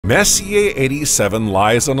Messier 87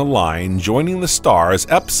 lies on a line joining the stars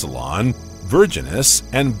Epsilon, Virginis,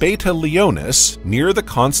 and Beta Leonis near the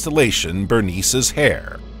constellation Bernice's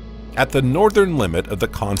Hare, at the northern limit of the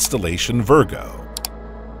constellation Virgo.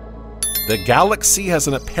 The galaxy has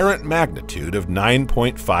an apparent magnitude of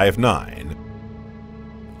 9.59.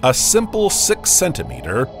 A simple 6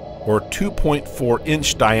 centimeter or 2.4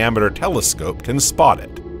 inch diameter telescope can spot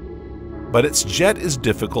it, but its jet is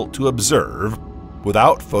difficult to observe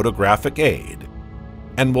without photographic aid,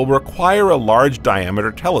 and will require a large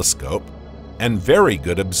diameter telescope and very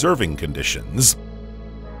good observing conditions.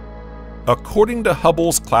 According to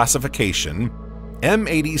Hubble's classification,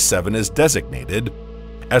 M87 is designated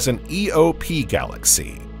as an EOP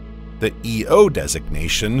galaxy. The EO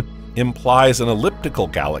designation implies an elliptical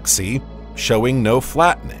galaxy showing no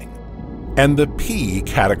flattening, and the P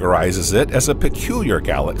categorizes it as a peculiar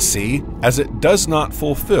galaxy as it does not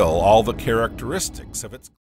fulfill all the characteristics of its